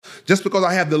just because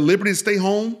I have the liberty to stay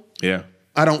home, Yeah.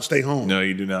 I don't stay home. No,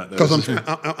 you do not. Because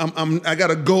I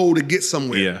got a goal to get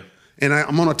somewhere. Yeah. And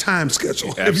I'm on a time schedule,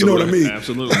 Absolutely. if you know what I mean.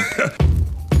 Absolutely.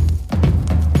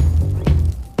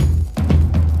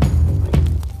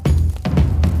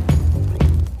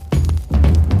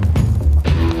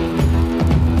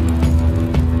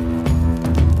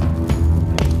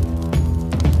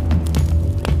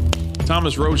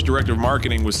 Thomas Roach, Director of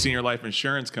Marketing with Senior Life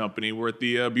Insurance Company. We're at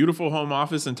the beautiful home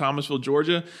office in Thomasville,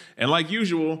 Georgia. And like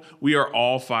usual, we are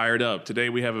all fired up. Today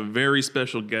we have a very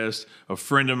special guest, a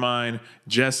friend of mine,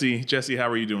 Jesse. Jesse, how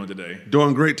are you doing today?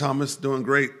 Doing great, Thomas. Doing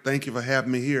great. Thank you for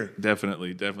having me here.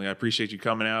 Definitely. I appreciate you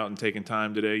coming out and taking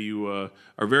time today. You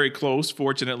are very close,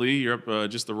 fortunately. You're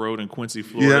up just the road in Quincy,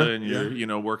 Florida, and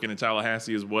you're working in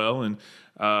Tallahassee as well. And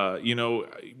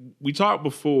we talked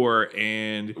before,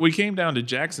 and we came down to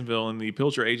Jacksonville, and the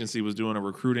Pilcher Agency was doing a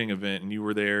recruiting event, and you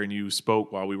were there, and you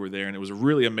spoke while we were there, and it was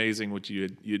really amazing what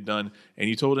you'd done. And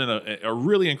you told in a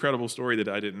really incredible story that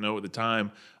I didn't know at the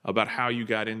time about how you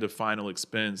got into Final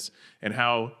Expense and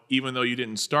how, even though you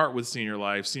didn't start with Senior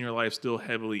Life still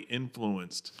heavily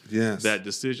influenced that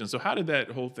decision. So how did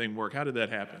that whole thing work? How did that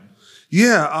happen?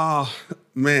 Yeah,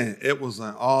 man, it was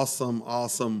an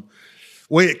awesome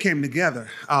way it came together.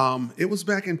 It was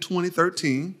back in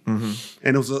 2013,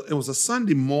 and it was a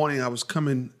Sunday morning. I was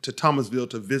coming to Thomasville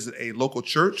to visit a local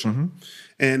church,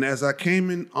 and as I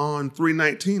came in on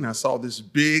 319, I saw this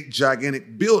big,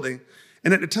 gigantic building,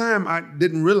 and at the time, I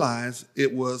didn't realize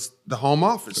it was the home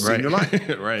office, Senior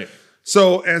Life. Right.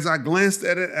 So as I glanced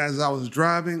at it as I was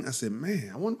driving, I said, "Man,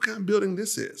 I wonder what kind of building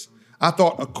this is." I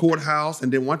thought a courthouse,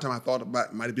 and then one time I thought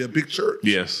it might be a big church.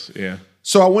 Yes, yeah.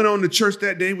 So I went on to church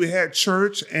that day. We had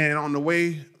church, and on the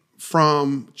way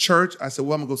from church, I said,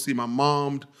 well, I'm going to go see my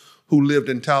mom who lived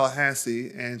in Tallahassee,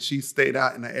 and she stayed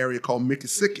out in an area called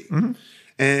Miccosukee.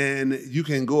 And you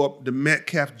can go up the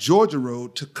Metcalf, Georgia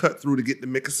road to cut through to get to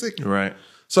Miccosukee. Right.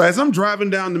 So as I'm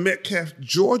driving down the Metcalf,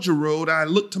 Georgia road, I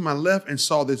looked to my left and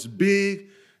saw this big,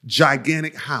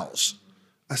 gigantic house.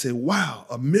 I said, wow,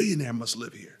 a millionaire must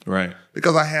live here. Right.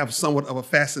 Because I have somewhat of a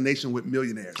fascination with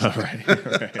millionaires.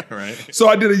 Right. So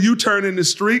I did a U-turn in the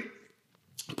street,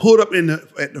 pulled up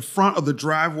at the front of the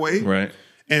driveway,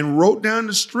 and wrote down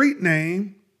the street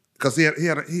name because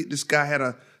this guy had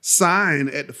a sign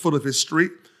at the foot of his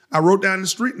street. I wrote down the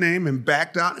street name and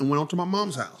backed out and went on to my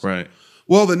mom's house. Right.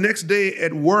 Well, the next day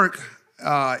at work,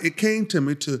 it came to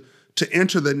me to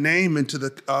enter the name into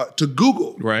to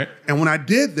Google. Right. And when I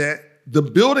did that, the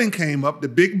building came up, the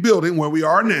big building where we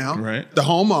are now, the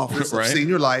home office of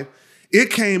Senior Life. It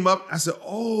came up. I said,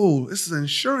 oh, this is an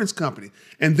insurance company.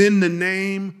 And then the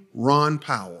name Ron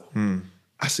Powell.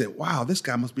 I said, wow, this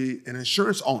guy must be an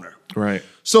insurance owner. Right.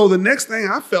 So the next thing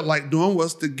I felt like doing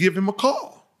was to give him a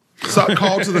call. So I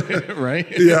called to the right.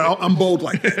 Yeah, I'm bold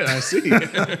like that. I see.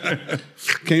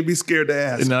 Can't be scared to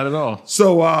ask. Not at all.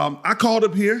 So I called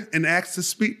up here and asked to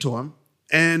speak to him.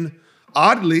 And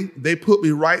oddly, they put me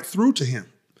right through to him.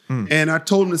 And I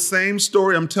told him the same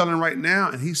story I'm telling right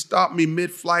now. And he stopped me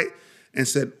mid-flight and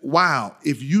said, wow,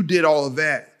 if you did all of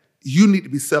that, you need to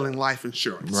be selling life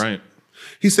insurance. Right.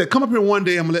 He said, come up here one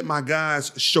day. I'm going to let my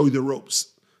guys show you the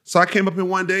ropes. So I came up here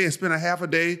one day and spent a half a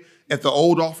day at the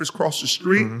old office across the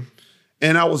street.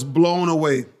 And I was blown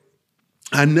away.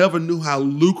 I never knew how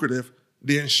lucrative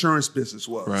the insurance business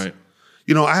was. Right.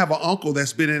 You know, I have an uncle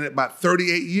that's been in it about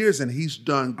 38 years, and he's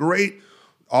done great.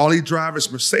 All he drives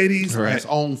is Mercedes, has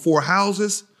owned 4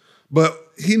 houses, but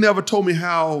he never told me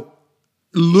how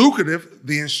lucrative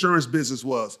the insurance business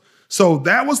was. So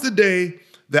that was the day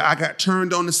that I got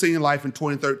turned on to Senior Life in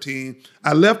 2013.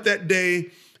 I left that day,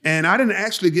 and I didn't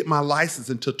actually get my license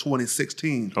until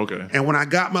 2016. Okay. And when I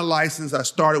got my license, I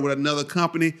started with another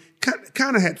company.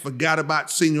 Kind of had forgot about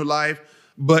Senior Life,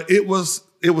 but it was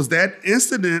that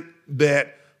incident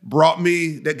that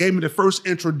gave me the first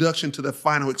introduction to the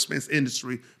final expense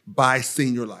industry by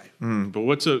Senior Life. But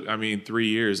what took, 3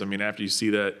 years? After you see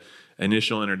that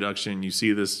initial introduction, you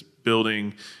see this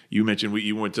building. You mentioned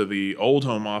you went to the old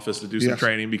home office to do some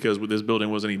training because this building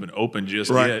wasn't even open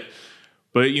just yet.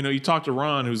 But, you talked to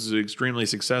Ron, who's extremely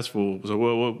successful. So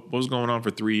what was going on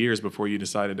for 3 years before you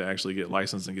decided to actually get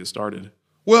licensed and get started?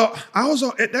 Well,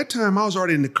 at that time, I was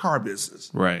already in the car business.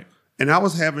 Right. And I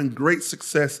was having great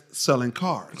success selling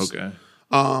cars. Okay.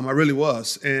 I really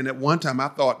was. And at one time, I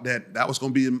thought that was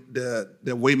going to be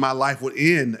the way my life would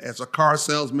end as a car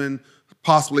salesman,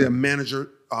 possibly a manager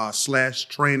 /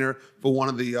 trainer for one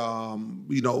of the,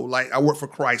 I work for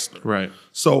Chrysler. Right.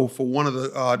 So for one of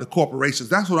the corporations,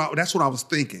 that's what I was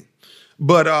thinking.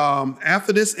 But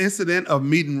after this incident of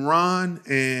meeting Ron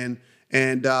and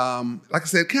like I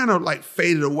said, kind of like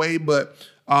faded away, but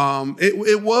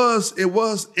it was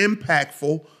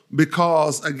impactful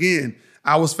because, again,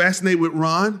 I was fascinated with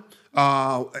Ron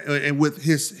and with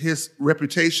his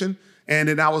reputation, and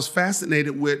then I was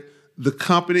fascinated with the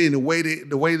company and the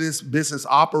way this business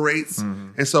operates,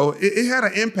 and so it had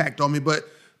an impact on me. But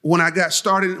when I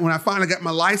finally got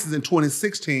my license in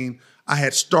 2016, I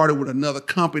had started with another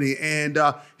company and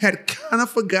had kind of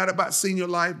forgot about Senior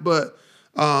Life, but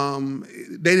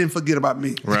they didn't forget about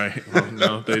me. Right.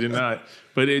 No, they did not.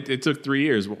 But it took 3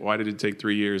 years. Why did it take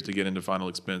 3 years to get into Final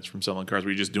Expense from selling cars?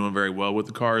 Were you just doing very well with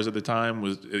the cars at the time?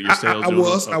 Was your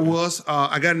sales? I was.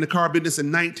 I got in the car business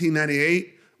in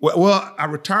 1998. Well, I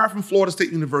retired from Florida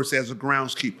State University as a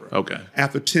groundskeeper. Okay.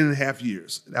 After 10 and a half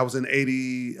years. That was in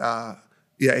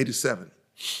 87.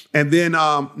 And then,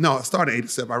 I started in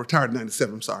 87. I retired in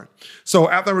 97, I'm sorry. So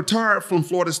after I retired from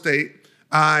Florida State,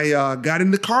 I got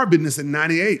in the car business in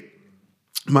 98.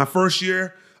 My first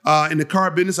year in the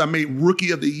car business, I made Rookie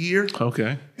of the Year.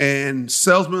 Okay. And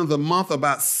Salesman of the Month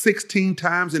about 16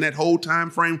 times in that whole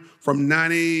time frame from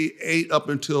 98 up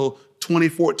until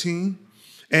 2014.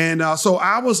 And so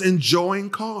I was enjoying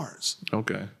cars.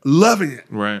 Okay. Loving it.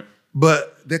 Right.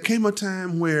 But there came a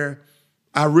time where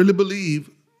I really believe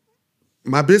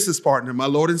my business partner, my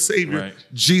Lord and Savior, right,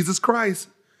 Jesus Christ,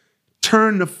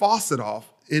 turned the faucet off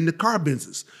in the car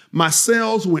business. My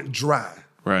sales went dry.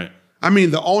 Right. I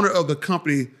mean, the owner of the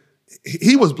company,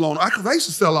 he was blown out because I used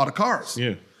to sell a lot of cars.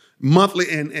 Yeah.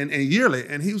 Monthly and yearly.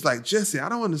 And he was like, Jesse, I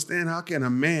don't understand how can a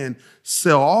man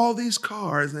sell all these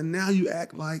cars and now you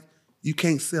act like you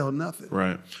can't sell nothing.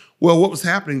 Right. Well, what was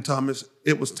happening, Thomas,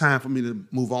 it was time for me to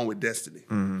move on with destiny.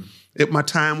 My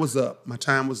time was up.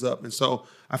 And so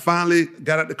I finally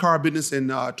got out the car business in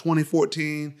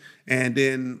 2014 and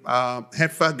then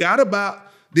had forgot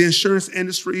about the insurance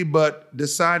industry, but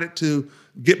decided to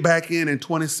get back in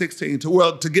 2016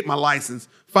 to get my license,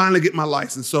 finally get my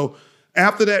license. So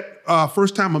after that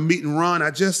first time of meeting Ron,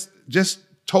 I just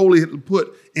totally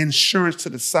put insurance to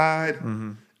the side.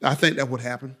 I think that would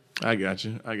happen. I got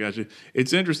you.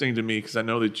 It's interesting to me because I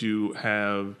know that you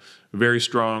have very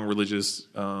strong religious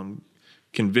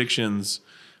convictions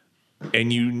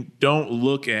and you don't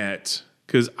look at,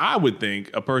 because I would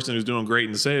think a person who's doing great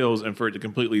in sales and for it to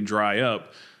completely dry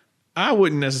up, I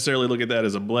wouldn't necessarily look at that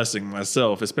as a blessing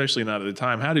myself, especially not at the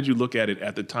time. How did you look at it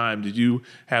at the time? Did you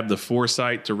have the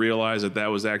foresight to realize that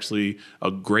was actually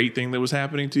a great thing that was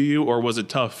happening to you? Or was it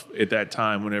tough at that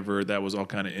time whenever that was all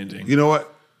kind of ending? You know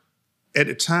what? At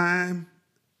the time,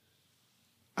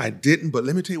 I didn't, but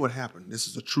let me tell you what happened. This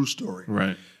is a true story.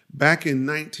 Right. Back in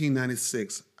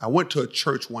 1996, I went to a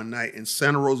church one night in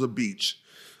Santa Rosa Beach,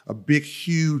 a big,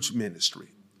 huge ministry.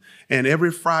 And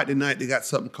every Friday night, they got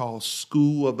something called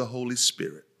School of the Holy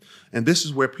Spirit. And this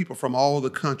is where people from all over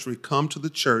the country come to the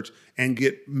church and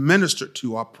get ministered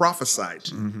to or prophesied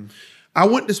to. I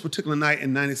went this particular night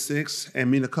in 96 and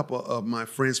me and a couple of my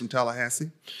friends from Tallahassee.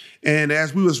 And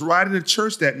as we was riding to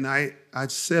church that night, I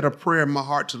said a prayer in my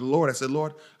heart to the Lord. I said,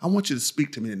 Lord, I want you to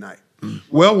speak to me tonight.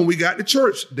 Well, when we got to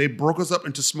church, they broke us up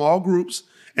into small groups.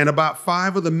 And about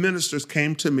 5 of the ministers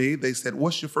came to me. They said,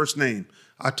 what's your first name?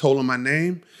 I told them my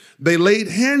name. They laid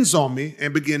hands on me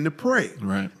and began to pray.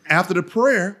 Right. After the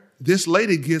prayer, this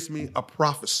lady gives me a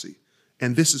prophecy.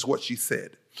 And this is what she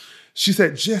said. She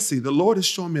said, Jesse, the Lord is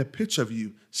showing me a picture of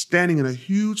you standing in a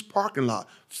huge parking lot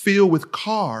filled with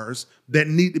cars that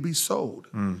need to be sold.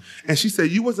 And she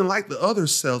said, you wasn't like the other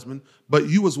salesman, but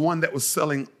you was one that was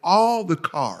selling all the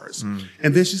cars.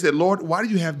 And then she said, Lord, why do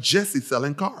you have Jesse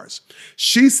selling cars?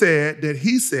 She said that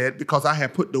he said, because I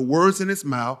had put the words in his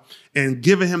mouth and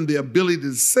given him the ability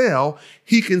to sell,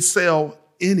 he can sell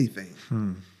anything.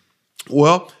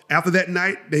 Well, after that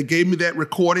night, they gave me that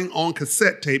recording on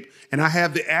cassette tape, and I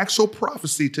have the actual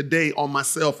prophecy today on my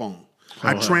cell phone.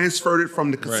 I transferred it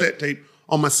from the cassette tape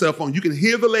on my cell phone. You can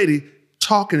hear the lady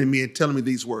talking to me and telling me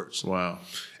these words. Wow.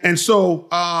 And so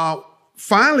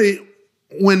finally,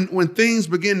 when things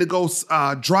begin to go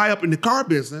dry up in the car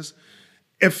business,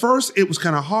 at first it was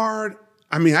kind of hard.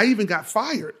 I mean, I even got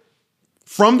fired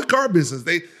from the car business.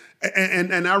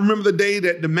 And I remember the day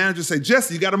that the manager said,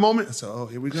 Jesse, you got a moment? I said, oh,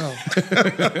 here we go.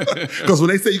 Because when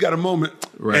they say you got a moment,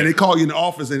 and they call you in the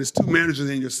office and it's 2 managers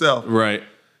and yourself. Right.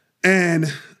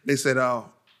 And they said, oh,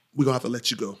 we're going to have to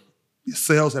let you go. Your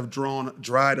sales have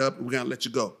dried up. We're going to let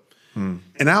you go.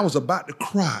 And I was about to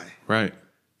cry. Right.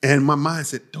 And my mind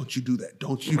said, don't you do that.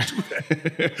 Don't you do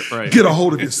that. Right. Get a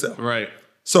hold of yourself. Right.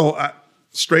 So I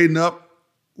straightened up,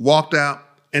 walked out.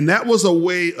 And that was a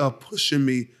way of pushing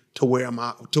me to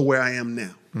where I am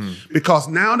now. Because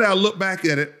now that I look back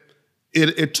at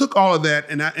it took all of that,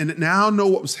 and now I know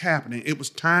what was happening. It was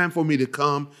time for me to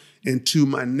come into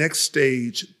my next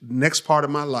stage, next part of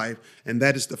my life, and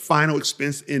that is the final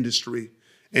expense industry.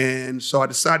 And so I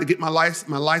decided to get my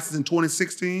license in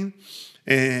 2016,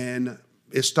 and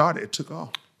it took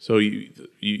off. So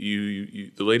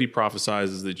the lady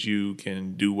prophesizes that you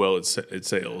can do well at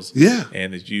sales, Yeah,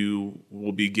 and that you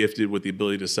will be gifted with the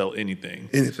ability to sell anything.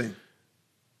 anything.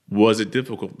 Was it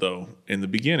difficult though in the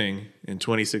beginning in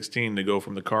 2016 to go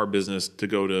from the car business to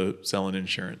go to selling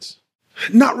insurance?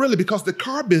 Not really, because the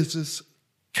car business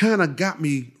kind of got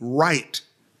me right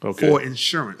for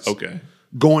insurance. Okay.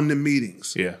 Going to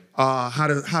meetings. Yeah. How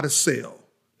to sell.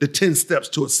 The 10 steps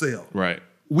to a sale. Right.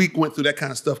 We went through that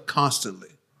kind of stuff constantly.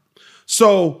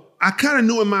 So I kind of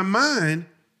knew in my mind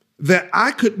that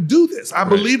I could do this. I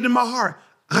believed in my heart,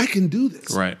 I can do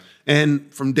this. Right.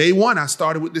 And from day one, I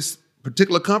started with this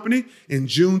particular company in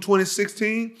June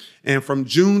 2016. And from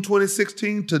June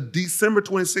 2016 to December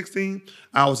 2016,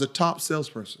 I was a top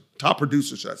salesperson, top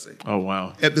producer, should I say. Oh,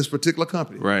 wow. At this particular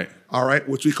company. Right. All right,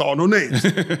 which we call no names.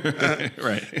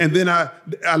 Right. And then I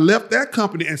left that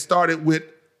company and started with,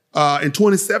 in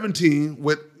 2017,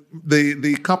 with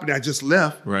the company I just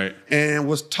left. Right. And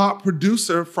was top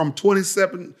producer from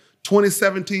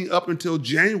 2017 up until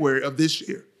January of this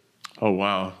year. Oh,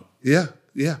 wow. Yeah.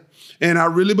 And I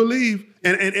really believe,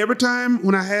 and every time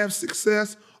when I have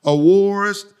success,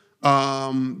 awards,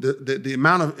 the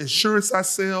amount of insurance I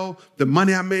sell, the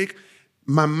money I make,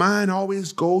 my mind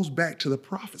always goes back to the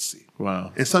prophecy.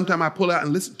 Wow. And sometimes I pull out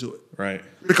and listen to it. Right.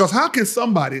 Because how can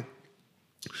somebody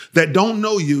that don't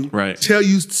know you tell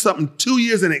you something 2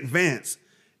 years in advance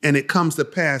and it comes to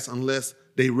pass unless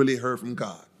they really heard from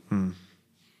God?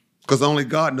 Because only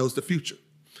God knows the future.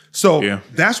 So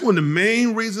that's one of the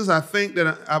main reasons I think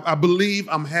that I believe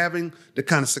I'm having the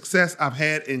kind of success I've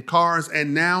had in cars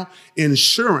and now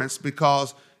insurance,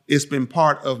 because it's been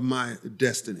part of my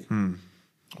destiny. Wow.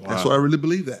 That's why I really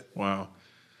believe that. Wow.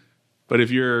 But if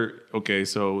you're,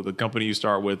 so the company you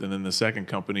start with and then the second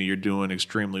company, you're doing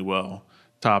extremely well.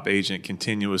 Top agent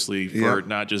continuously for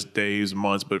not just days,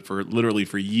 months, but for literally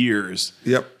for years.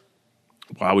 Yep.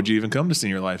 Why would you even come to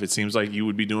Senior Life? It seems like you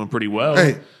would be doing pretty well.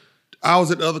 Hey, I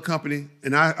was at the other company,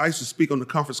 and I used to speak on the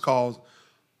conference calls.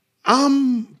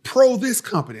 I'm pro this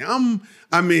company. I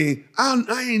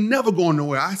ain't never going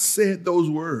nowhere. I said those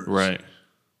words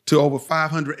to over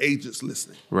 500 agents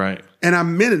listening. Right. And I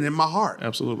meant it in my heart.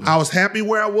 Absolutely. I was happy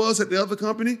where I was at the other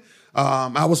company.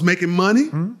 I was making money.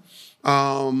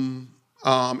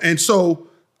 And so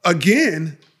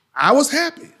again, I was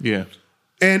happy. Yeah.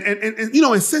 And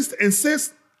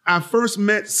since I first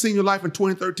met Senior Life in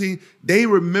 2013, they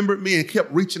remembered me and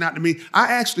kept reaching out to me.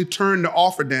 I actually turned the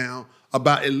offer down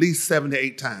about at least 7 to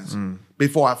 8 times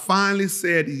before I finally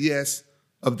said yes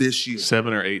of this year.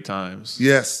 7 or 8 times.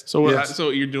 Yes. So yes. So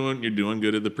you're doing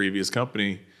good at the previous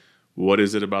company. What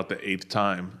is it about the 8th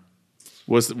time?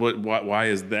 Why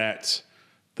is that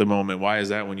the moment? Why is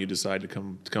that when you decide to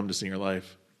come to Senior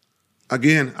Life?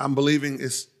 Again, I'm believing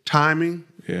it's timing.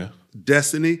 Yeah.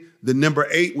 Destiny. The number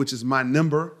 8, which is my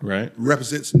number,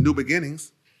 represents new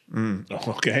beginnings.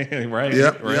 Okay, right.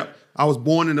 Yep, right. Yep. I was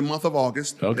born in the month of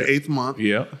August, the 8th month.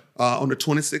 Yeah. On the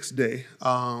 26th day.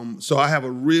 So I have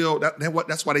a real.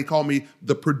 That's why they call me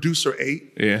the producer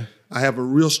 8. Yeah. I have a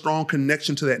real strong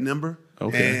connection to that number.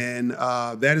 Okay. And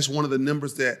that is one of the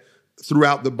numbers that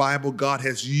throughout the Bible God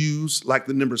has used, like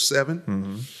the number 7.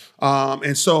 Mm-hmm.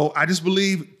 And so I just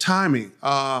believe timing.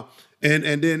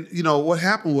 And then, what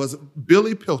happened was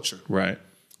Billy Pilcher. Right.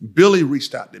 Billy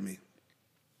reached out to me.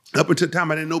 Up until the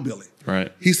time I didn't know Billy.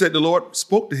 Right. He said the Lord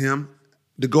spoke to him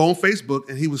to go on Facebook,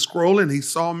 and he was scrolling. He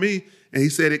saw me, and he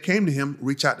said it came to him,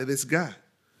 reach out to this guy.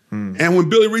 And when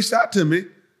Billy reached out to me,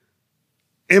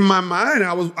 in my mind,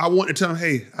 I wanted to tell him,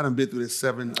 hey, I done been through this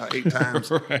 7 or 8 times.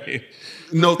 Right.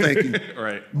 No, thank you.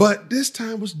 Right. But this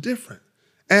time was different.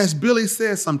 As Billy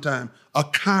says sometime, a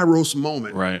kairos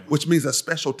moment, right, which means a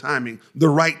special timing, the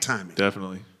right timing.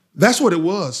 Definitely. That's what it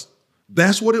was.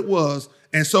 That's what it was.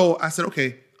 And so I said,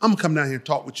 okay, I'm going to come down here and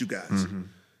talk with you guys. Mm-hmm.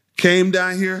 Came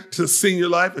down here to Senior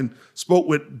Life and spoke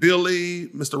with Billy,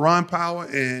 Mr. Ron Power,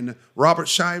 and Robert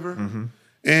Shiver. Mm-hmm.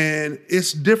 And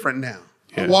it's different now.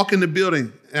 Yeah. I walk in the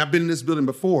building, and I've been in this building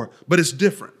before, but it's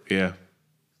different. Yeah.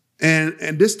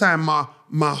 And this time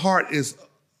my heart is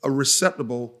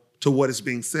receptible to what is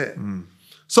being said.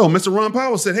 So Mr. Ron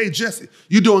Powell said, hey, Jesse,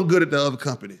 you're doing good at the other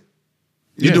company.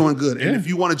 You're doing good. And if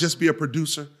you want to just be a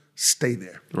producer, stay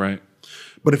there. Right.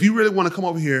 But if you really want to come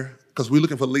over here, because we're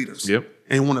looking for leaders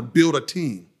and want to build a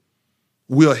team,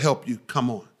 we'll help you.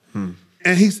 Come on.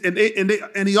 And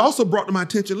he also brought to my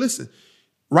attention, listen,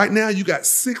 right now you got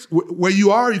 6, where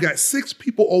you are, you got 6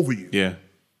 people over you. Yeah.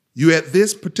 You at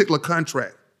this particular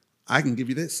contract. I can give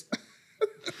you this.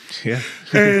 Yeah.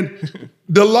 And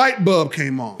the light bulb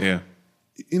came on. Yeah.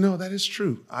 You know, that is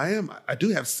true. I do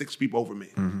have 6 people over me.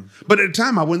 But at the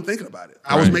time, I wasn't thinking about it.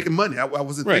 I was making money. I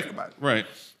wasn't thinking about it. Right.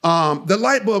 The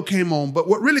light bulb came on, but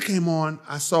what really came on,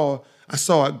 I saw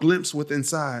a glimpse with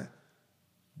inside,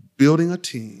 building a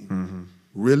team,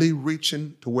 really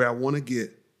reaching to where I want to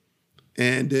get.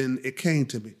 And then it came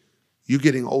to me, you're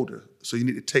getting older, so you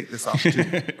need to take this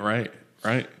opportunity. Right.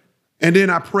 And then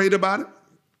I prayed about it.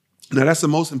 Now, that's the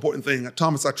most important thing.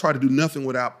 Thomas, I try to do nothing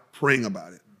without praying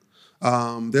about it.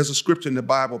 There's a scripture in the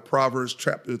Bible, Proverbs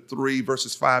chapter 3,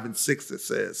 verses 5 and 6, that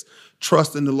says,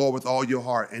 trust in the Lord with all your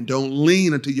heart and don't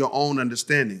lean into your own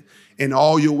understanding. In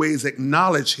all your ways,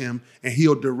 acknowledge him and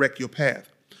he'll direct your path.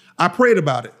 I prayed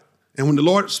about it. And when the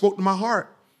Lord spoke to my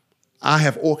heart, I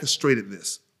have orchestrated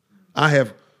this. I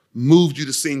have moved you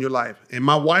to see in your life. And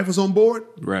my wife was on board.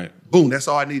 Right. Boom, that's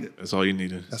all I needed. That's all you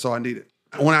needed. That's all I needed.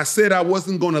 When I said I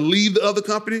wasn't going to leave the other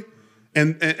company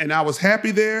and I was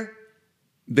happy there,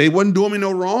 they wasn't doing me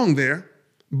no wrong there,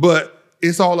 but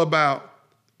it's all about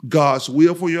God's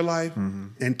will for your life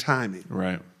and timing.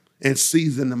 Right. And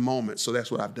seizing the moment. So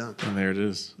that's what I've done. And there it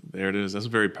is. That's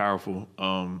very powerful.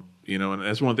 And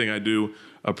that's one thing I do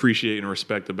appreciate and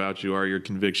respect about you are your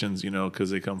convictions, because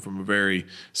they come from a very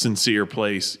sincere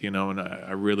place, and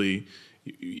I really,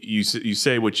 you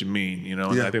say what you mean, and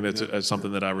I think that's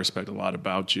something that I respect a lot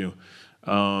about you.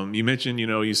 You mentioned,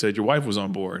 you said your wife was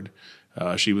on board.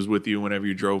 She was with you whenever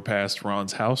you drove past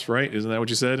Ron's house, right? Isn't that what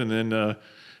you said? And then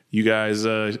you guys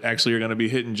actually are going to be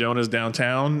hitting Jonah's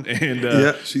downtown, and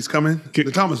yeah, she's coming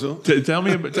to Thomasville. Tell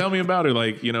me about her.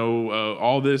 Like,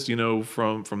 all this,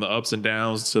 from the ups and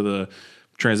downs to the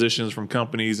transitions from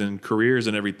companies and careers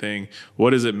and everything.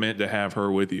 What has it meant to have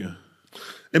her with you?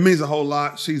 It means a whole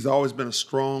lot. She's always been a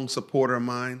strong supporter of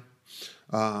mine.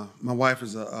 My wife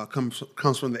is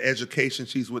comes from the education.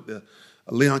 She's with the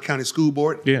Leon County School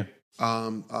Board. Yeah.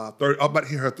 About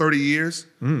here, her 30 years.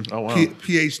 Oh, wow.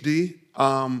 PhD.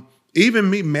 Even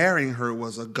me marrying her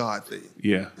was a God thing.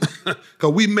 Yeah.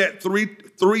 Because we met three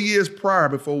years prior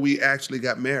before we actually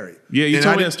got married. Yeah, you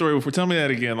told me that story before. Tell me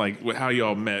that again, like how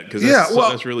y'all met, because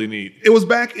that's really neat. It was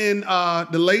back in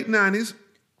the late 90s.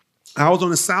 I was on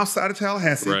the south side of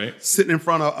Tallahassee, sitting in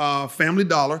front of Family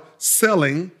Dollar,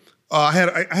 selling. I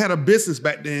had a business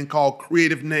back then called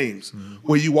Creative Names,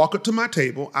 where you walk up to my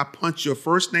table, I punch your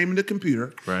first name in the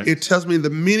computer. Right. It tells me the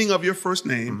meaning of your first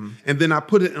name, and then I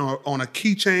put it on a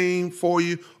keychain for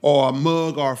you, or a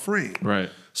mug, or a frame. Right.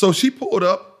 So she pulled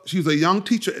up. She was a young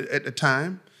teacher at the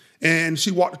time, and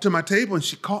she walked up to my table, and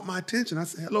she caught my attention. I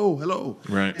said, hello.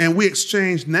 Right. And we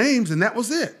exchanged names, and that was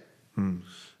it.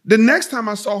 The next time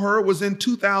I saw her was in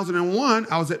 2001.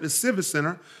 I was at the Civic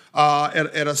Center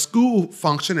at a school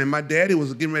function, and my daddy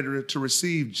was getting ready to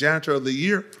receive Janitor of the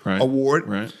Year award.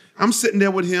 Right. I'm sitting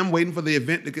there with him waiting for the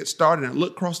event to get started, and I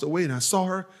looked across the way, and I saw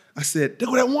her. I said, there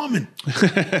go that woman.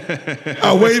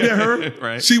 I waved at her.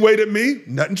 Right. She waved at me.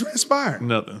 Nothing transpired.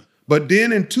 Nothing. But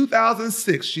then in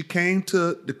 2006, she came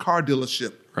to the car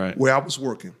dealership where I was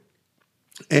working.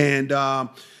 And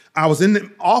I was in the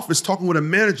office talking with a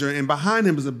manager, and behind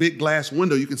him was a big glass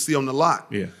window you can see on the lot.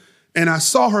 Yeah. And I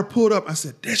saw her pulled up. I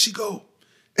said, there she go.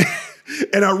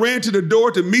 And I ran to the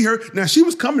door to meet her. Now, she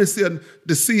was coming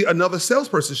to see another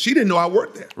salesperson. She didn't know I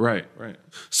worked there. Right.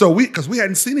 So because we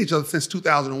hadn't seen each other since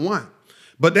 2001.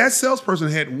 But that salesperson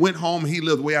had went home, and he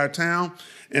lived way out of town.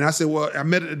 And I said, well, I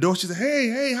met at the door. She said,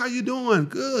 hey, how you doing?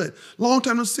 Good. Long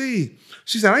time no see.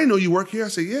 She said, I didn't know you work here. I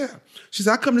said, yeah. She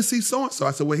said, I come to see so-and-so.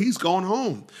 I said, well, he's gone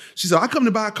home. She said, I come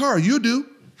to buy a car. You do.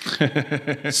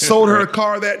 Sold her a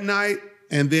car that night.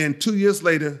 And then 2 years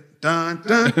later, dun,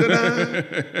 dun, dun,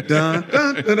 dun, dun,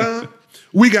 dun, dun, dun,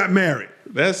 we got married.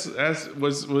 That's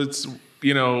what's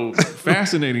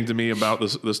fascinating to me about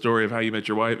the story of how you met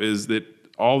your wife is that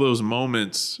all those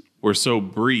moments were so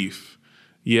brief,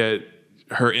 yet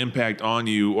her impact on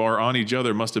you or on each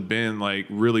other must have been like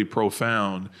really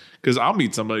profound. Because I'll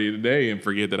meet somebody today and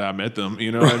forget that I met them.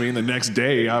 You know what I mean? The next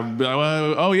day,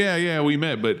 oh yeah, we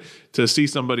met. But to see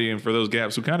somebody and for those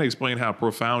gaps, so kind of explain how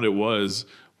profound it was,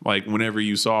 like whenever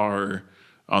you saw her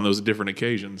on those different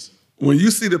occasions. When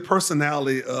you see the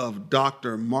personality of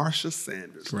Dr. Marsha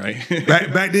Sanders, right?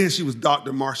 back then she was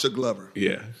Dr. Marsha Glover.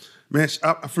 Yeah, man.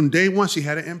 From day one, she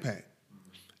had an impact,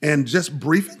 and just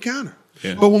brief encounter.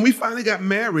 Yeah. But when we finally got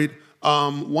married,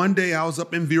 one day I was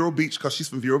up in Vero Beach because she's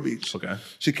from Vero Beach. Okay.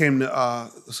 She came to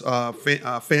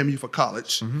FAMU for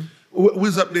college. We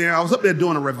was up there. I was up there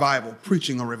doing a revival,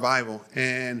 preaching a revival,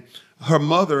 and her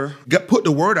mother put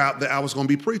the word out that I was going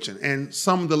to be preaching, and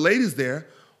some of the ladies there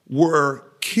were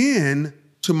kin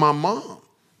to my mom.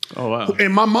 Oh wow!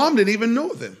 And my mom didn't even know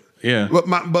them. Yeah. But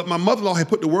my mother-in-law had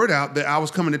put the word out that I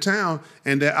was coming to town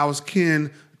and that I was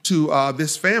kin to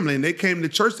this family. And they came to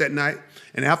church that night.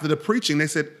 And after the preaching, they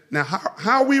said, now,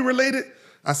 how are we related?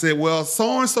 I said, well,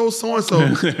 so-and-so.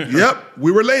 Yep,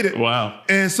 we related. Wow.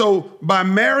 And so by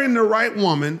marrying the right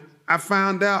woman, I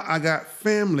found out I got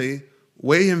family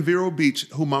way in Vero Beach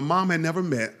who my mom had never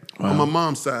met on my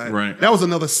mom's side. Right. That was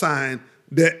another sign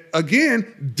that,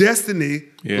 again, destiny,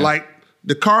 like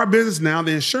the car business, now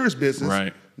the insurance business,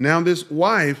 right. now this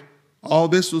wife, all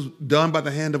this was done by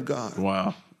the hand of God.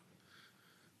 Wow.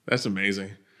 That's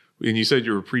amazing. And you said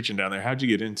you were preaching down there. How'd you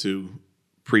get into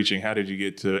preaching? How did you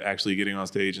get to actually getting on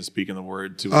stage and speaking the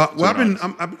word to? Well,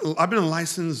 I've been a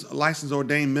licensed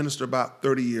ordained minister about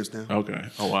 30 years now. Okay.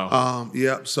 Oh wow.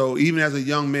 Yeah. So even as a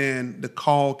young man, the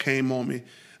call came on me.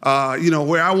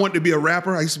 Where I wanted to be a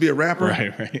rapper, I used to be a rapper,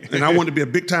 right. And I wanted to be a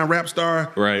big time rap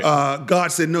star. Right.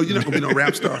 God said, no, you're not gonna be no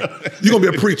rap star. You're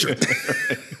gonna be a preacher.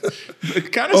 It's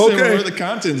kind of similar. The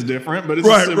content's different, but it's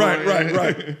similar.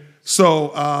 Right.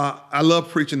 So I love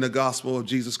preaching the gospel of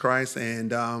Jesus Christ,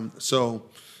 and the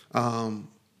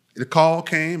call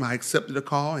came. I accepted the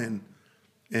call, and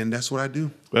that's what I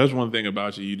do. That's one thing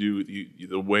about you.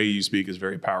 The way you speak is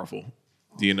very powerful.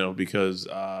 Because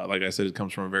like I said, it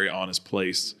comes from a very honest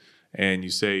place, and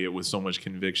you say it with so much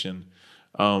conviction.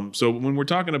 So when we're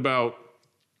talking about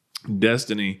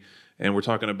destiny, and we're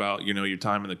talking about your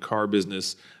time in the car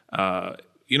business. A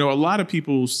lot of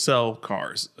people sell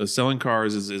cars. Selling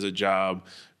cars is a job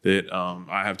that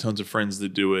I have tons of friends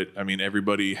that do it. I mean,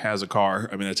 everybody has a car.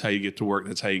 I mean, that's how you get to work.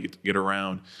 That's how you get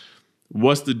around.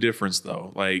 What's the difference,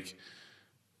 though? Like,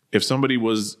 if somebody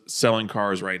was selling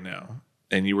cars right now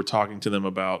and you were talking to them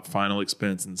about final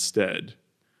expense instead,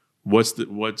 what's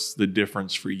the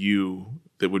difference for you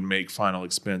that would make final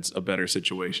expense a better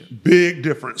situation? Big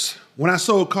difference. When I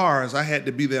sold cars, I had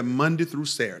to be there Monday through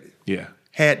Saturday. Yeah.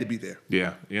 Had to be there.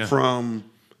 Yeah. From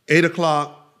 8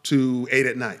 o'clock to 8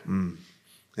 at night. And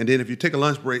then if you take a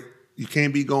lunch break, you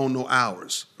can't be gone no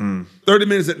hours. 30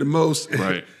 minutes at the most.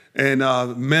 Right. And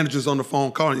managers on the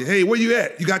phone calling you, hey, where you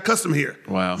at? You got custom here.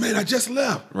 Wow. Man, I just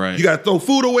left. Right. You got to throw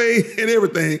food away and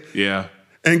everything. Yeah.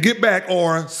 And get back,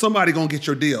 or somebody going to get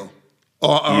your deal.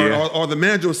 Or the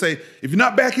manager will say, if you're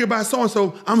not back here by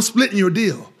so-and-so, I'm splitting your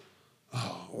deal.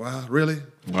 Oh, wow, really?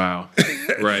 Wow.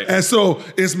 Right. And so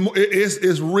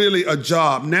it's really a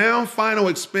job. Now, final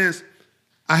expense,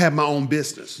 I have my own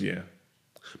business. Yeah.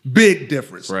 Big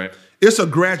difference. Right. It's a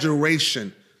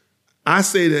graduation. I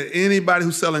say to anybody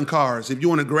who's selling cars, if you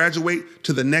want to graduate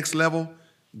to the next level,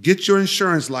 get your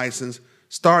insurance license,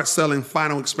 start selling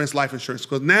final expense life insurance.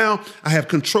 Because now I have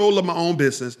control of my own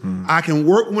business. I can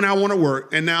work when I want to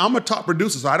work. And now I'm a top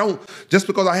producer. So I don't, just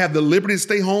because I have the liberty to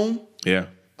stay home,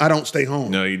 I don't stay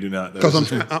home. No, you do not.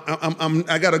 Because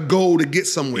I got a goal to get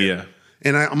somewhere. Yeah.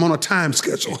 And I'm on a time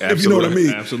schedule, Absolutely. if you know what I mean.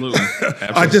 Absolutely.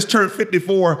 I just turned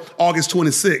 54 August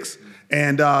 26th.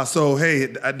 And so,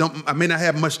 hey, I may not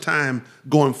have much time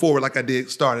going forward like I did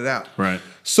started out. Right.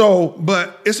 So,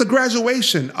 but it's a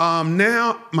graduation.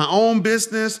 Now, my own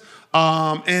business,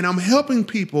 and I'm helping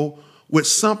people with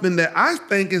something that I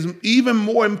think is even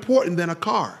more important than a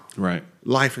car. Right.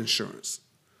 Life insurance.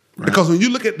 Right. Because when you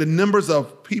look at the numbers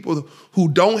of people who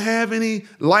don't have any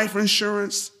life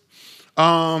insurance,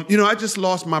 I just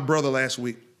lost my brother last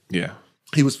week. Yeah.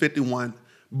 He was 51.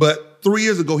 But 3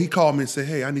 years ago, he called me and said,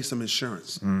 hey, I need some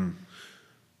insurance.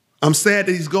 I'm sad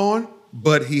that he's gone,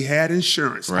 but he had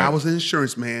insurance. Right. I was an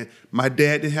insurance man. My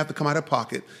dad didn't have to come out of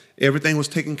pocket. Everything was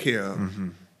taken care of.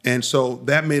 And so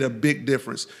that made a big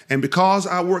difference. And because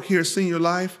I work here at Senior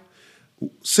Life,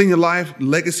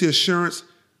 Legacy Assurance,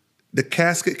 the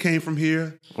casket came from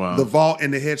here, the vault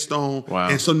and the headstone. Wow.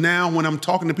 And so now when I'm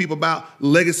talking to people about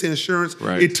legacy insurance,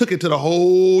 right. it took it to the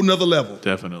whole nother level.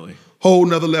 Definitely. Whole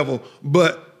nother level.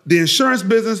 But the insurance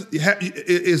business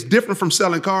is different from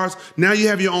selling cars. Now you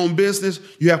have your own business.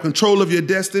 You have control of your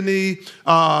destiny.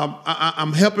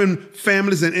 I'm helping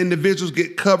families and individuals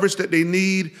get coverage that they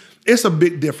need. It's a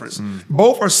big difference.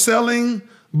 Both are selling,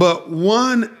 but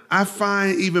one I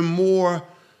find even more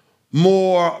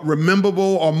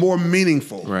rememberable or more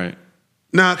meaningful. Right.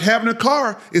 Now, having a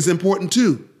car is important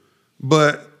too,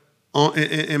 but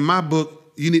in my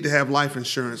book, you need to have life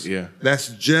insurance. Yeah. That's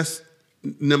just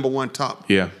number one top.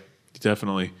 Yeah,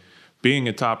 definitely. Being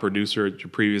a top producer at your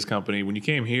previous company, when you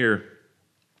came here,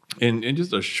 in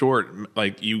just a short,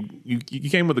 like you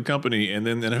came with the company, and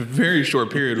then in a very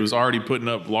short period was already putting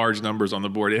up large numbers on the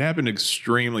board. It happened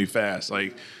extremely fast.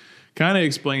 Like, kind of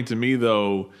explain to me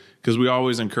though, because we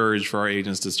always encourage for our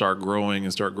agents to start growing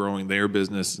their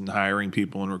business and hiring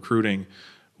people and recruiting.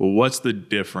 Well, what's the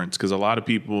difference? Because a lot of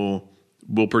people,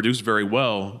 will produce very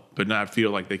well, but not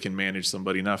feel like they can manage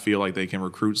somebody, not feel like they can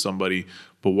recruit somebody.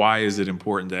 But why is it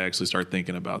important to actually start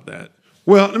thinking about that?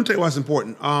 Well, let me tell you why it's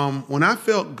important. When I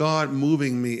felt God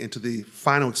moving me into the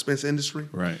final expense industry,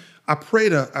 Right. I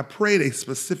prayed a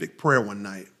specific prayer one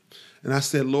night. And I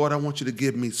said, Lord, I want you to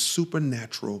give me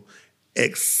supernatural,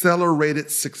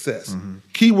 accelerated success.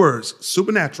 Key words,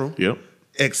 supernatural, Yep.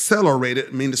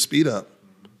 accelerated, mean to speed up,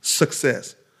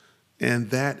 success. And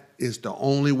that is the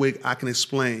only way I can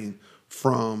explain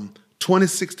from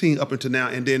 2016 up until now.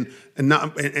 And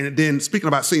then speaking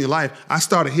about Senior Life, I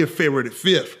started here February the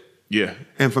 5th. Yeah.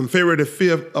 And from February the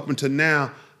 5th up until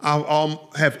now,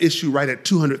 I'll have issue right at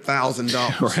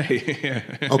 $200,000. Right. Yeah.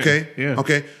 Okay. Yeah.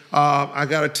 Okay. I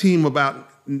got a team of about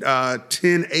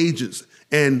 10 agents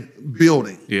and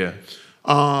building. Yeah.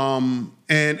 And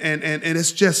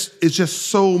it's just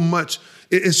so much.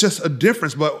 It's just a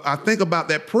difference. But I think about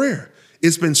that prayer.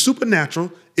 It's been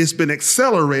supernatural. It's been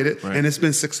accelerated, Right. and it's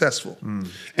been successful.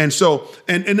 And so,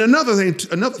 and another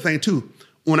thing too.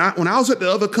 When I was at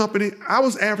the other company, I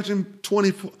was averaging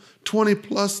 20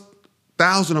 plus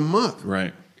thousand a month.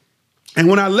 Right. And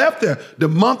when I left there, the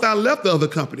month I left the other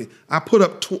company, I put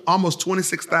up almost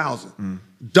 26,000.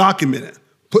 Documented,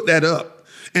 put that up.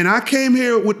 And I came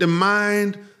here with the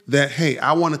mind that, hey,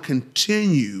 I want to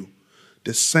continue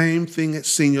the same thing at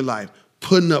Senior Life,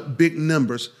 putting up big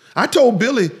numbers. I told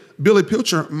Billy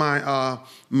Pilcher, my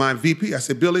VP, I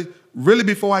said, Billy, really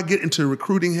before I get into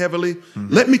recruiting heavily,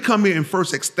 let me come here and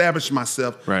first establish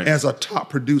myself Right. as a top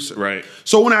producer. Right.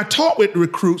 So when I talk with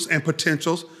recruits and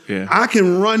potentials, Yeah. I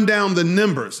can run down the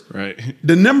numbers. Right.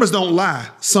 The numbers don't lie.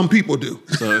 Some people do.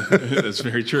 So that's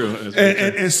very true. That's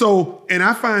very true. And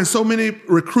I find so many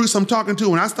recruits I'm talking to,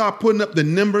 when I start putting up the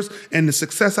numbers and the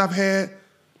success I've had,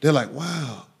 they're like,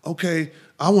 wow, okay,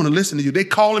 I want to listen to you. They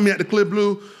calling me at the Clear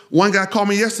Blue. One guy called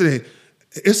me yesterday.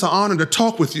 It's an honor to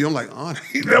talk with you. I'm like, honor?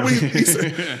 He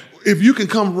said, if you can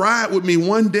come ride with me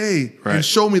one day Right. and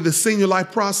show me the Senior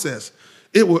Life process,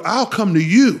 I'll come to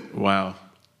you. Wow.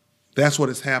 That's what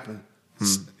has happened.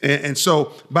 And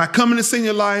so by coming to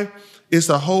Senior Life, it's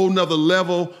a whole nother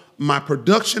level. My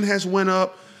production has went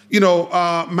up. You know,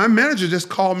 my manager just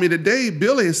called me today,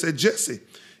 Billy, and said, Jesse,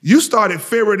 you started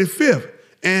February the 5th.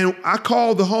 And I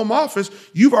called the home office.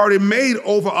 You've already made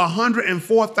over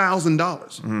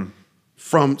 $104,000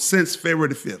 since February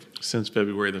the 5th. Since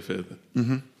February the 5th.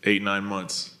 8-9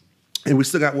 months. And we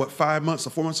still got, what, 5 months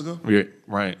or 4 months ago? Yeah,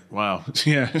 right. Wow.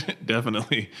 Yeah,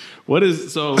 definitely.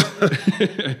 That's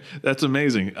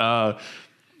amazing.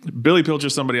 Billy Pilcher,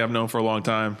 somebody I've known for a long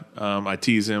time. I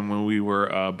tease him when we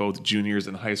were both juniors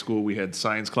in high school. We had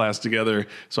science class together,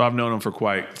 so I've known him for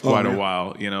quite a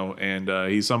while, and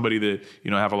he's somebody that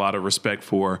I have a lot of respect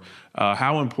for.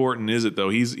 How important is it though?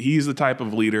 He's the type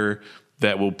of leader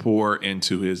that will pour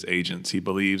into his agents. He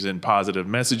believes in positive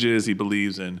messages. He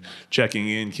believes in checking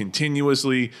in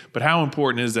continuously. But how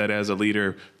important is that as a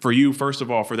leader for you, first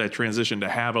of all, for that transition to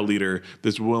have a leader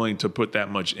that's willing to put that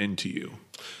much into you?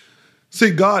 See,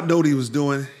 God knew what he was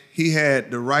doing. He had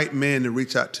the right man to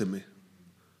reach out to me,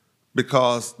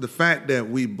 because the fact that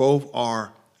we both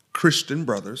are Christian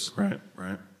brothers, Right.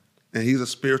 and he's a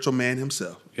spiritual man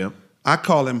himself. Yep. I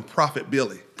call him Prophet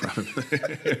Billy.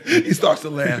 He starts to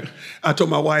laugh. I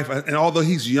told my wife, and although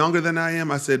he's younger than I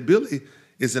am, I said, Billy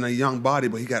is in a young body,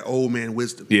 but he got old man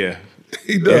wisdom. Yeah.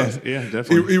 He does. Yeah,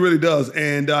 definitely. He really does.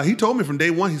 And he told me from day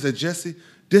one, he said, Jesse,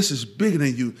 this is bigger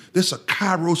than you. This is a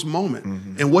Kairos moment.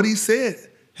 And what he said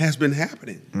has been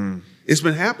happening. It's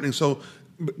been happening. So,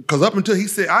 because up until he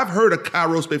said, I've heard of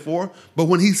Kairos before, but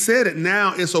when he said it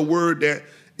now, it's a word that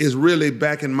is really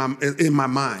back in my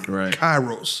mind. Right.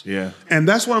 Kairos. Yeah. And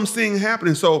that's what I'm seeing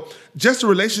happening. So just the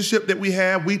relationship that we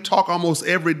have, we talk almost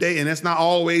every day, and it's not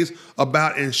always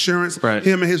about insurance. Right.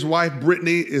 Him and his wife,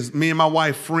 Brittany, is me and my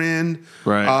wife, friend.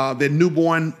 Right. Their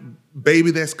newborn baby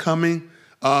that's coming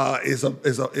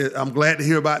I'm glad to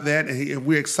hear about that, and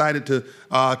we're excited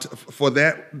for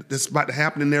that. That's about to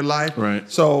happen in their life. Right.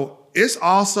 So it's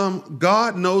awesome.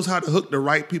 God knows how to hook the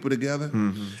right people together.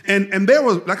 And there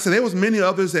was, like I said, there was many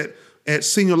others at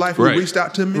Senior Life who reached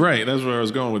out to me. Right. That's where I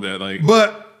was going with that.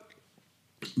 But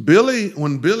Billy,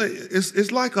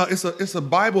 it's like it's a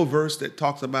Bible verse that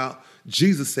talks about,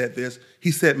 Jesus said this.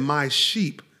 He said, "My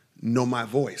sheep know my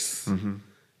voice, and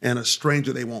a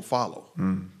stranger they won't follow,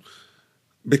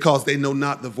 because they know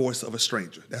not the voice of a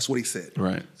stranger." That's what he said.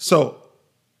 Right. So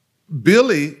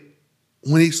Billy,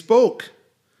 when he spoke,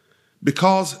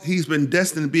 because he's been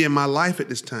destined to be in my life at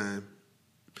this time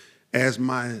as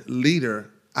my leader,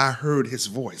 I heard his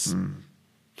voice.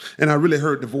 And I really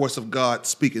heard the voice of God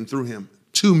speaking through him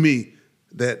to me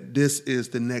that this is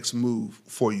the next move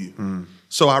for you.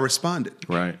 So I responded.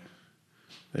 Right.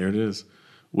 There it is.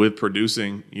 With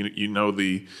producing, you know,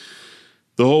 the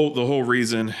whole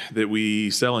reason that we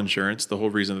sell insurance, the whole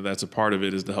reason that that's a part of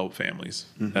it is to help families.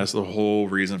 That's the whole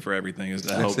reason for everything, is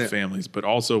to help families. But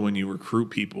also when you recruit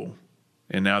people,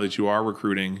 and now that you are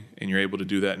recruiting and you're able to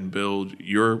do that and build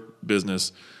your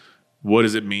business, what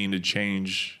does it mean to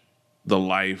change the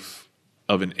life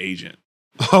of an agent?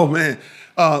 Oh man,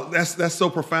 that's so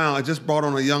profound. I just brought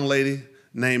on a young lady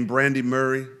named Brandy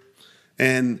Murray,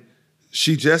 and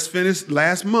she just finished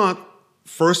last month,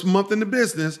 first month in the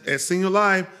business at Senior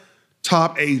Life,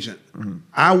 top agent.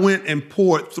 I went and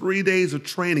poured 3 days of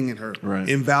training in her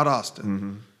in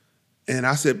Valdosta. And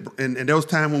I said, and there was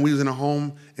time when we was in a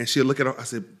home, and she'd look at her. I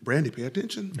said, Brandy, pay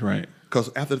attention, Right? Because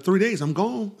after 3 days, I'm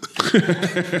gone.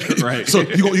 Right. So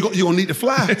you're gonna need to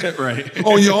fly, right,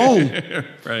 on your own.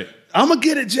 Right. I'm gonna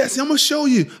get it, Jesse. I'm gonna show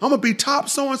you. I'm gonna be top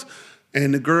so-and-so.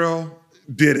 And the girl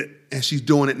did it, and she's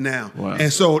doing it now. Wow.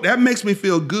 And so that makes me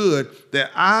feel good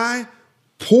that I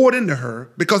poured into her,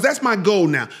 because that's my goal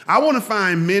now. I want to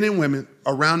find men and women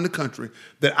around the country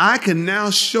that I can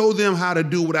now show them how to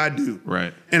do what I do.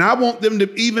 Right. And I want them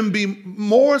to even be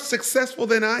more successful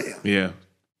than I am. Yeah.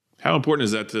 How important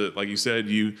is that to, like you said,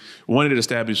 you wanted to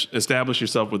establish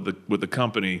yourself with the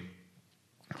company.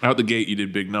 Out the gate, you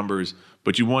did big numbers,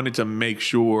 but you wanted to make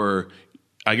sure,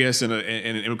 I guess,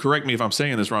 and correct me if I'm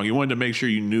saying this wrong, you wanted to make sure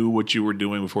you knew what you were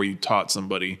doing before you taught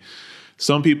somebody.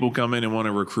 Some people come in and want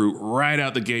to recruit right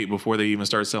out the gate before they even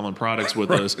start selling products with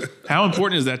us. How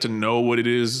important is that to know what it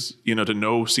is, to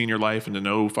know Senior Life and to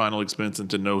know Final Expense and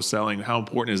to know selling? How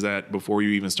important is that before you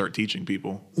even start teaching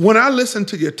people? When I listen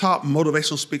to your top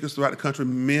motivational speakers throughout the country,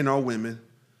 men or women,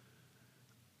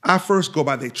 I first go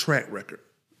by their track record.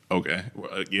 Okay.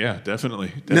 Well, yeah,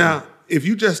 definitely. Now, if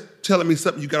you just telling me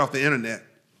something you got off the internet.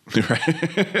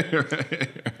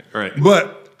 Right.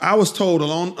 But I was told a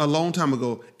long time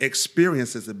ago,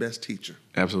 experience is the best teacher.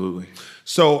 Absolutely.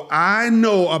 So I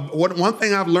know one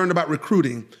thing I've learned about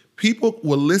recruiting, people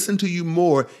will listen to you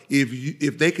more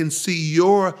if they can see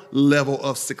your level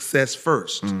of success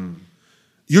first.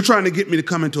 You're trying to get me to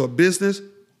come into a business.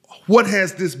 What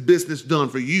has this business done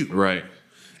for you? Right.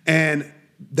 And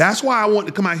that's why I want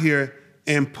to come out here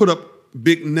and put up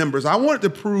big numbers. I wanted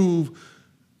to prove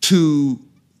to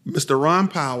Mr. Ron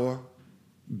Power,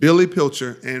 Billy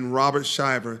Pilcher, and Robert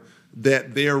Shiver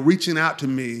that they're reaching out to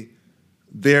me,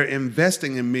 they're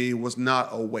investing in me was not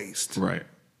a waste. Right.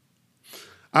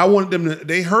 I wanted them to,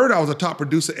 they heard I was a top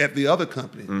producer at the other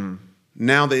company.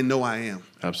 Now they know I am.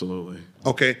 Absolutely.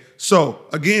 Okay. So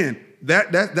again,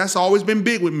 that's always been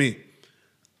big with me.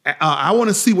 I want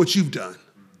to see what you've done.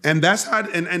 And that's how,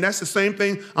 and that's the same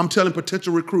thing I'm telling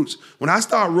potential recruits. When I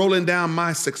start rolling down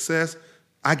my success,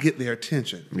 I get their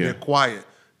attention. Yeah. They're quiet.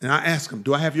 And I ask them,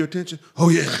 do I have your attention? Oh,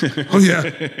 yeah. Oh, yeah.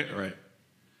 Right.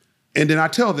 And then I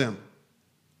tell them,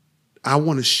 I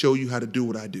want to show you how to do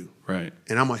what I do. Right.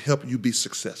 And I'm going to help you be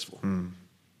successful.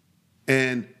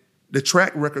 And the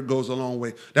track record goes a long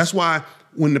way. That's why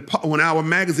when our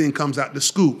magazine comes out, The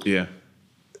Scoop, yeah,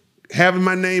 having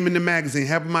my name in the magazine,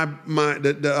 having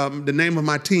the name of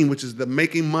my team, which is the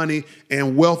Making Money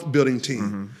and Wealth Building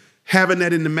Team, having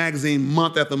that in the magazine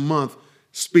month after month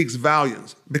speaks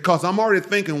volumes, because I'm already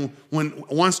thinking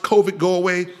once COVID go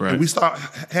away and we start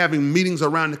having meetings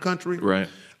around the country,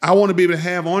 I want to be able to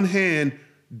have on hand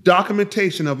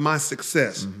documentation of my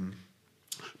success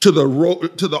to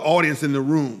the audience in the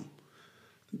room.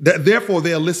 Therefore,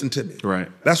 they'll listen to me. Right.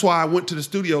 That's why I went to the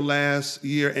studio last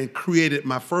year and created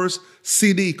my first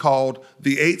CD called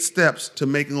The 8 Steps to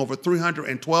Making Over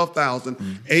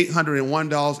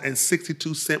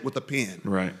 $312,801.62 with a pen.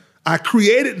 Right. I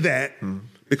created that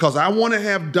because I want to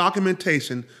have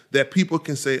documentation that people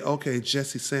can say, okay,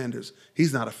 Jesse Sanders,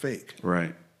 he's not a fake.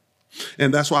 Right.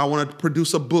 And that's why I want to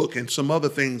produce a book and some other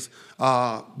things,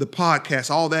 the podcast,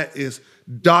 all that is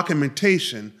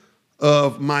documentation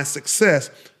of my success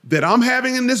that I'm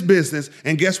having in this business.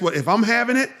 And guess what? If I'm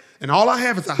having it and all I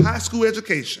have is a high school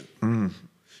education,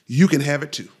 you can have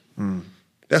it too.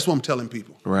 That's what I'm telling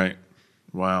people. Right.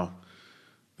 Wow.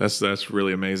 That's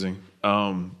really amazing.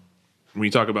 When you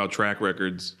talk about track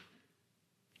records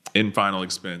in Final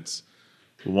Expense,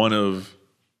 one of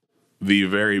the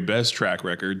very best track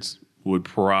records would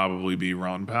probably be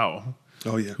Ron Powell.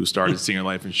 Oh, yeah. Who started Senior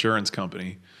Life Insurance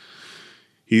Company.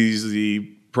 He's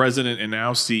the president and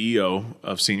now CEO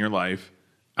of Senior Life,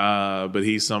 but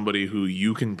he's somebody who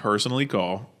you can personally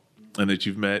call and that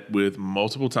you've met with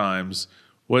multiple times.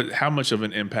 How much of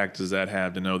an impact does that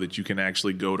have to know that you can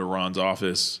actually go to Ron's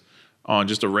office on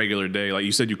just a regular day? Like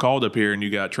you said, you called up here and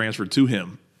you got transferred to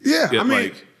him. Yeah, I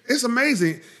mean, it's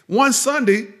amazing. One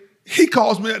Sunday, he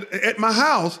calls me at my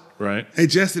house. Right. Hey,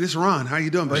 Jesse, this is Ron. How you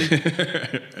doing, buddy?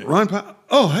 Ron,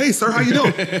 oh, hey, sir, how you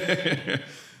doing?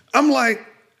 I'm like,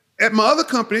 at my other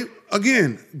company,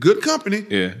 again, good company,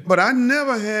 but I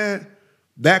never had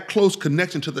that close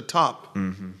connection to the top.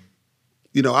 Mm-hmm.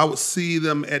 You know, I would see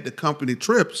them at the company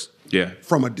trips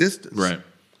from a distance. Right.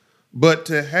 But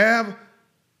to have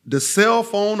the cell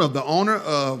phone of the owner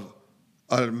of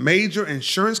a major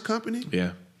insurance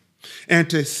company, and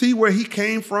to see where he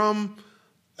came from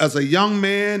as a young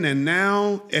man and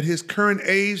now at his current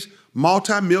age,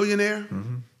 multimillionaire,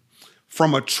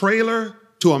 from a trailer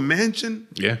to a mansion.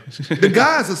 Yeah. The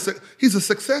guy's he's a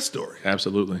success story.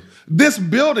 Absolutely. This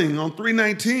building on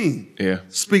 319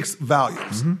 speaks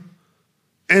volumes. Mm-hmm.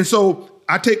 And so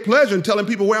I take pleasure in telling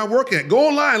people where I work at. Go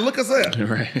online, look us up.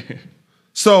 Right.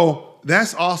 So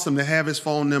that's awesome to have his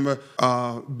phone number,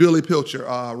 Billy Pilcher,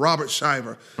 Robert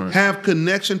Shiver, have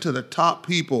connection to the top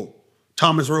people.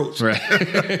 Thomas Roach. Right.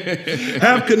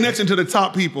 Have connection to the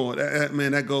top people.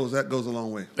 Man, that goes a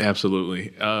long way.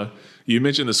 Absolutely. You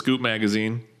mentioned the Scoop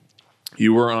magazine.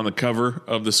 You were on the cover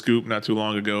of the Scoop not too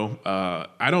long ago.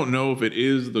 I don't know if it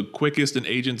is the quickest an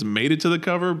agent's made it to the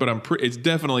cover, but it's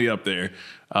definitely up there.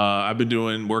 I've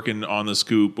been working on the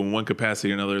Scoop in one capacity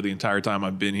or another the entire time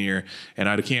I've been here, and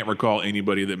I can't recall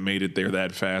anybody that made it there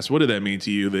that fast. What did that mean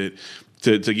to you that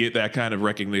to get that kind of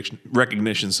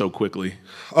recognition so quickly?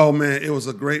 Oh man, it was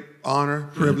a great honor,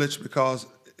 privilege, because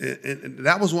and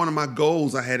that was one of my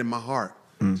goals I had in my heart,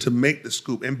 to make the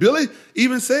Scoop. And Billy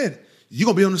even said, "You're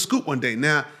gonna be on the Scoop one day."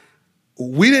 Now,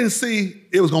 we didn't see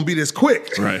it was gonna be this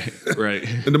quick. Right.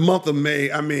 In the month of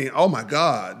May, I mean, oh my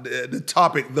God, the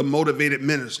topic, the motivated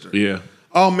minister. Yeah.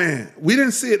 Oh man, we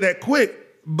didn't see it that quick,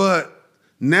 but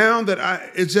now that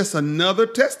it's just another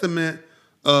testament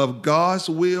of God's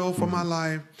will for my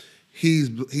life. He's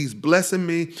blessing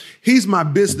me. He's my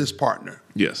business partner.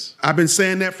 Yes. I've been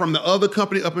saying that from the other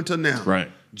company up until now.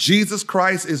 Right. Jesus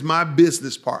Christ is my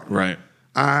business partner. Right.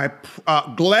 I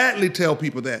gladly tell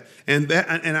people that, and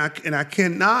I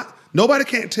cannot. Nobody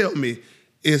can't tell me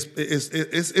it's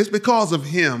because of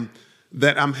him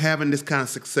that I'm having this kind of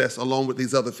success along with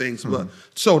these other things. But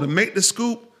so to make the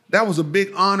Scoop, that was a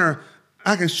big honor.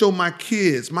 I can show my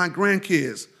kids, my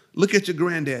grandkids. Look at your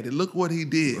granddaddy. Look what he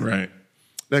did. Right.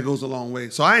 That goes a long way.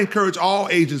 So I encourage all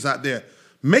agents out there,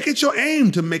 make it your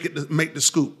aim to make the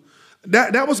Scoop.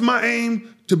 That was my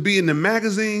aim, to be in the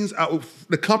magazines.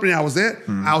 The company I was at,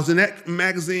 I was in that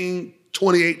magazine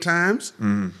 28 times.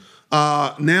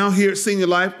 Now here at Senior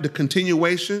Life, the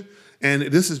continuation, and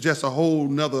this is just a whole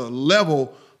nother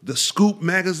level. The Scoop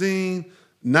magazine,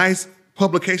 nice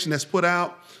publication that's put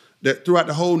out that throughout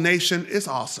the whole nation. It's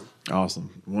awesome.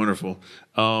 Awesome. Wonderful.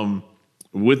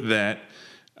 With that,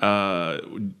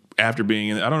 after being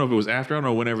in, I don't know if it was after, I don't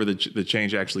know whenever the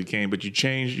change actually came, but you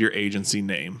changed your agency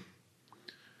name.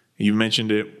 You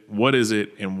mentioned it. What is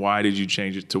it, and why did you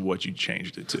change it to what you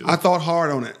changed it to? I thought hard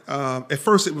on it. At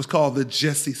first, it was called the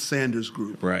Jesse Sanders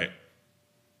Group. Right.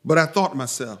 But I thought to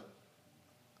myself,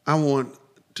 I want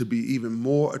to be even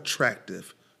more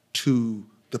attractive to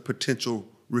the potential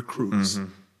recruits.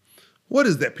 What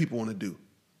is that people want to do?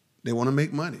 They want to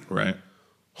make money. Right.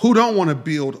 Who don't want to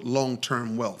build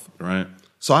long-term wealth? Right.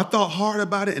 So I thought hard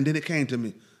about it, and then it came to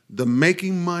me, the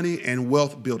Making Money and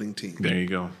Wealth Building Team. There you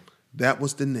go. That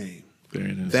was the name. There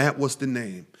it is. That was the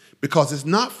name. Because it's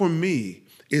not for me,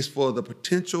 it's for the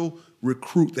potential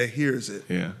recruit that hears it.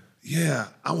 Yeah. Yeah,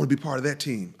 I want to be part of that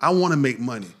team. I want to make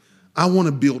money. I want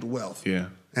to build wealth. Yeah.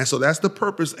 And so that's the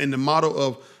purpose and the motto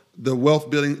of the wealth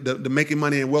building, the Making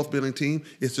Money and Wealth Building Team,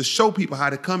 is to show people how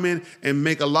to come in and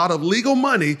make a lot of legal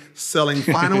money selling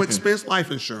final expense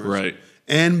life insurance. Right.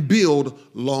 And build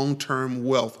long-term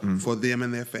wealth for them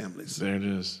and their families. There it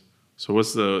is. So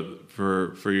what's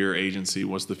for your agency,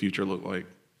 what's the future look like?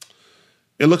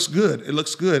 It looks good. It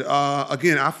looks good.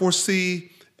 Again, I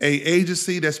foresee an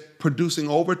agency that's producing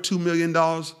over $2 million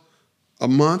a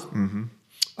month.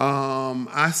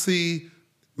 I see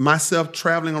myself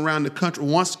traveling around the country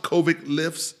once COVID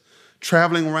lifts,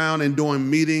 traveling around and doing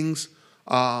meetings,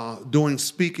 doing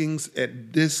speakings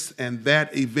at this and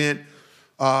that event,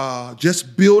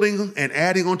 just building and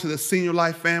adding onto the Senior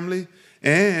Life family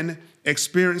and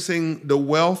experiencing the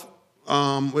wealth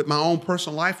with my own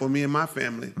personal life for me and my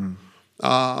family.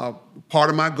 Part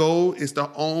of my goal is to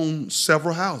own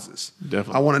several houses.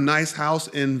 Definitely. I want a nice house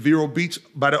in Vero Beach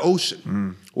by the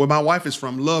ocean, where my wife is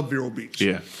from. Love Vero Beach.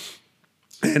 Yeah.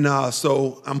 And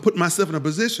so I'm putting myself in a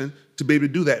position to be able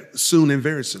to do that soon and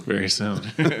very soon. Very soon.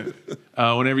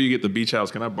 Whenever you get the beach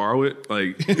house, can I borrow it?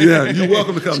 Like, yeah, you're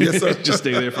welcome to come. Yes, sir. Just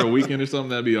stay there for a weekend or something.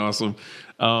 That'd be awesome.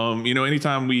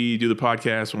 Anytime we do the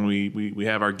podcast, when we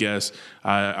have our guests,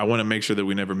 I want to make sure that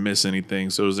we never miss anything.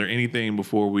 So is there anything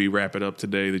before we wrap it up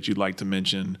today that you'd like to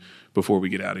mention before we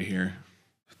get out of here?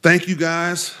 Thank you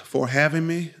guys for having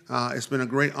me. It's been a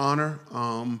great honor.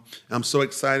 I'm so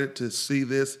excited to see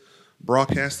this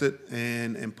broadcasted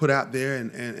and put out there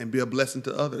and be a blessing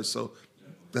to others. So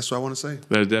that's what I want to say.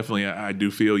 That definitely, I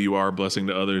do feel you are a blessing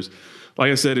to others.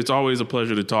 Like I said, it's always a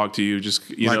pleasure to talk to you.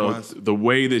 Just, Likewise. The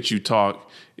way that you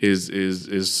talk is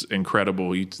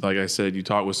incredible. Like I said, you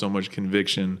talk with so much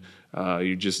conviction.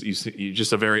 You're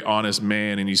just a very honest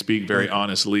man, and you speak very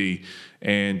honestly.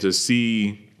 And to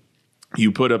see you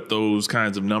put up those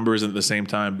kinds of numbers and at the same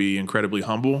time be incredibly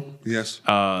humble. Yes.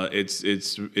 I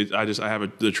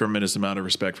have the tremendous amount of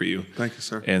respect for you. Thank you,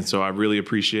 sir. And so I really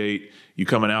appreciate you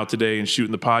coming out today and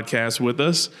shooting the podcast with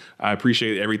us. I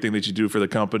appreciate everything that you do for the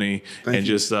company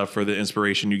just for the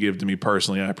inspiration you give to me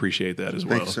personally. I appreciate that as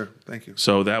well. Thank you, sir. Thank you.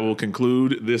 So that will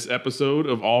conclude this episode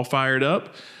of All Fired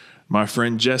Up. My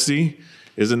friend Jesse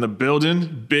is in the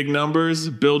building, big numbers,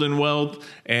 building wealth.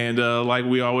 And like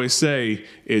we always say,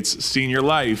 it's senior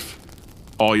life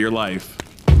all your life.